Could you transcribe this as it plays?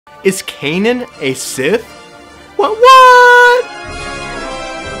Is Kanan a Sith? What?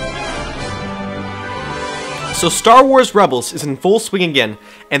 So Star Wars Rebels is in full swing again,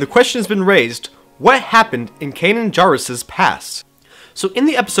 and the question has been raised, what happened in Kanan Jarrus's past? So in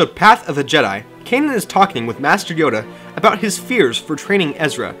the episode Path of the Jedi, Kanan is talking with Master Yoda about his fears for training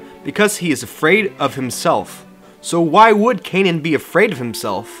Ezra, because he is afraid of himself. So why would Kanan be afraid of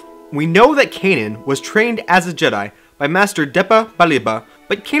himself? We know that Kanan was trained as a Jedi by Master Depa Baliba,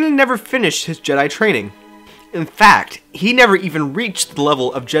 but Kanan never finished his Jedi training. In fact, he never even reached the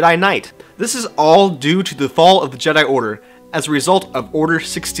level of Jedi Knight. This is all due to the fall of the Jedi Order as a result of Order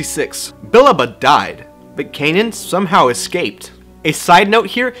 66. Baliba died, but Kanan somehow escaped. A side note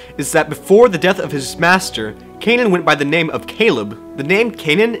here is that before the death of his master, Kanan went by the name of Caleb. The name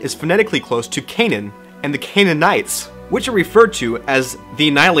Kanan is phonetically close to Canaan and the Canaanites, which are referred to as the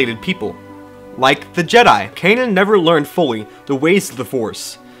annihilated people. Like the Jedi, Kanan never learned fully the ways of the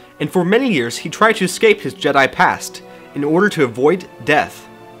Force, and for many years he tried to escape his Jedi past in order to avoid death.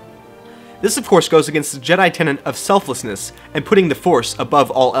 This of course goes against the Jedi tenet of selflessness and putting the Force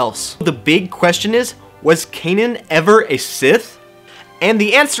above all else. The big question is, was Kanan ever a Sith? And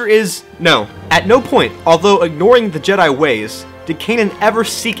the answer is no. At no point, although ignoring the Jedi ways, did Kanan ever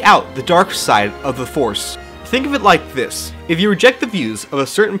seek out the dark side of the Force. Think of it like this. If you reject the views of a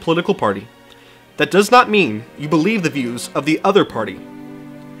certain political party, that does not mean you believe the views of the other party.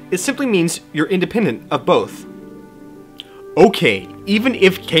 It simply means you're independent of both. Okay, even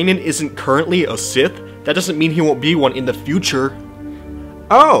if Kanan isn't currently a Sith, that doesn't mean he won't be one in the future.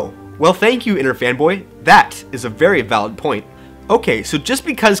 Oh, well thank you, Inner Fanboy. That is a very valid point. Okay, so just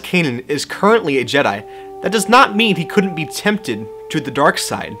because Kanan is currently a Jedi, that does not mean he couldn't be tempted to the dark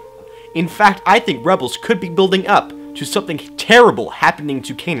side. In fact, I think Rebels could be building up to something terrible happening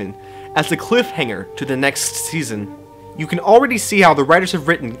to Kanan as the cliffhanger to the next season. You can already see how the writers have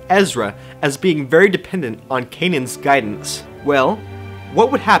written Ezra as being very dependent on Kanan's guidance. Well,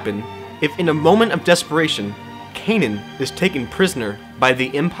 what would happen if in a moment of desperation, Kanan is taken prisoner by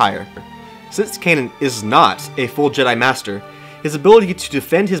the Empire? Since Kanan is not a full Jedi Master, his ability to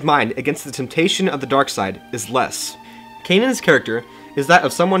defend his mind against the temptation of the dark side is less. Kanan's character is that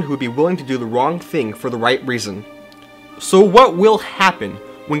of someone who would be willing to do the wrong thing for the right reason. So what will happen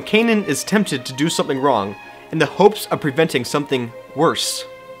when Kanan is tempted to do something wrong in the hopes of preventing something worse?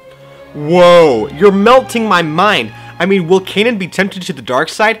 Whoa, you're melting my mind. I mean, will Kanan be tempted to the dark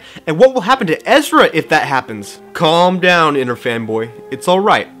side? And what will happen to Ezra if that happens? Calm down, Inner Fanboy. It's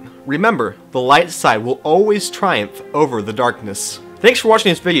alright. Remember, the light side will always triumph over the darkness. Thanks for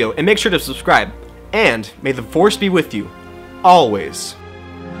watching this video, and make sure to subscribe. And may the Force be with you, always.